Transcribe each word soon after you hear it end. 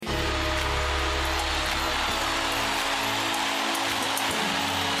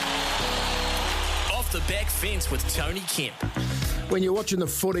back fence with Tony Kemp. When you're watching the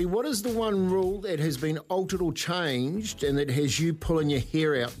footy, what is the one rule that has been altered or changed and that has you pulling your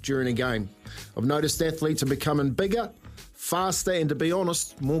hair out during a game? I've noticed athletes are becoming bigger, faster, and to be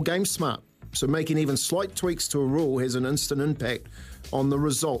honest, more game smart. So making even slight tweaks to a rule has an instant impact on the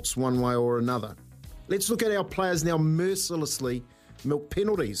results one way or another. Let's look at our players now mercilessly milk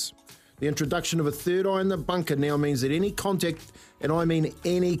penalties. The introduction of a third eye in the bunker now means that any contact, and I mean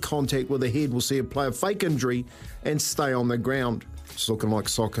any contact with the head, will see a player fake injury and stay on the ground. It's looking like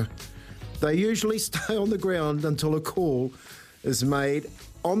soccer. They usually stay on the ground until a call is made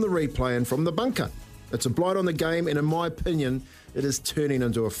on the replay and from the bunker. It's a blight on the game, and in my opinion, it is turning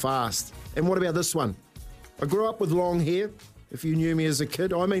into a fast. And what about this one? I grew up with long hair. If you knew me as a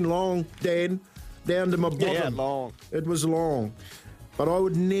kid, I mean long, Dan, down to my bottom. Yeah, long. It was long. But I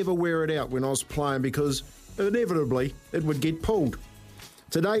would never wear it out when I was playing because inevitably it would get pulled.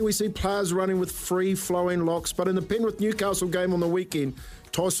 Today we see players running with free-flowing locks, but in the Penrith-Newcastle game on the weekend,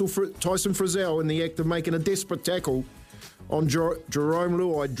 Tyson Frizzell, in the act of making a desperate tackle on Jerome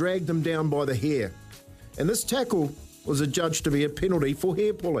Luai, dragged him down by the hair. And this tackle was adjudged to be a penalty for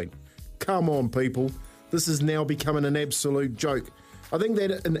hair pulling. Come on, people. This is now becoming an absolute joke. I think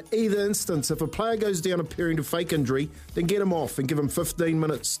that in either instance, if a player goes down appearing to fake injury, then get him off and give him 15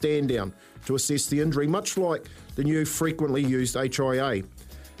 minutes stand down to assess the injury, much like the new frequently used HIA.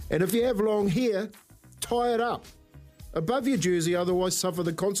 And if you have long hair, tie it up above your jersey, otherwise suffer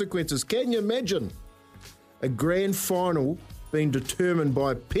the consequences. Can you imagine a grand final being determined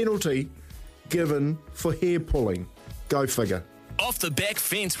by a penalty given for hair pulling? Go figure. Off the back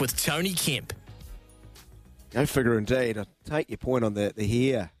fence with Tony Kemp. Go figure indeed. I take your point on the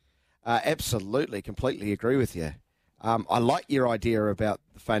hair. Absolutely, completely agree with you. I like your idea about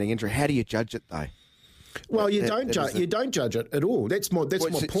the feigning injury. How do you judge it, though? Well, you don't judge it at all. That's my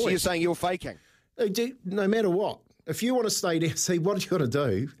point. So you're saying you're faking? No matter what. If you want to stay there, see, what you got to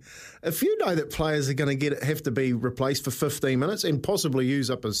do, if you know that players are going to have to be replaced for 15 minutes and possibly use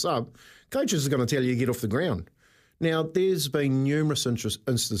up a sub, coaches are going to tell you to get off the ground. Now, there's been numerous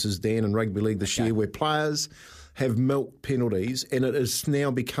instances, Dan, in rugby league this year where players have milked penalties and it is now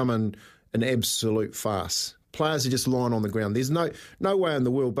becoming an absolute farce. Players are just lying on the ground. There's no way in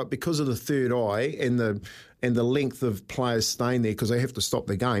the world, but because of the third eye and the length of players staying there because they have to stop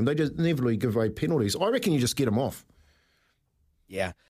the game, they just inevitably give away penalties. I reckon you just get them off. Yeah.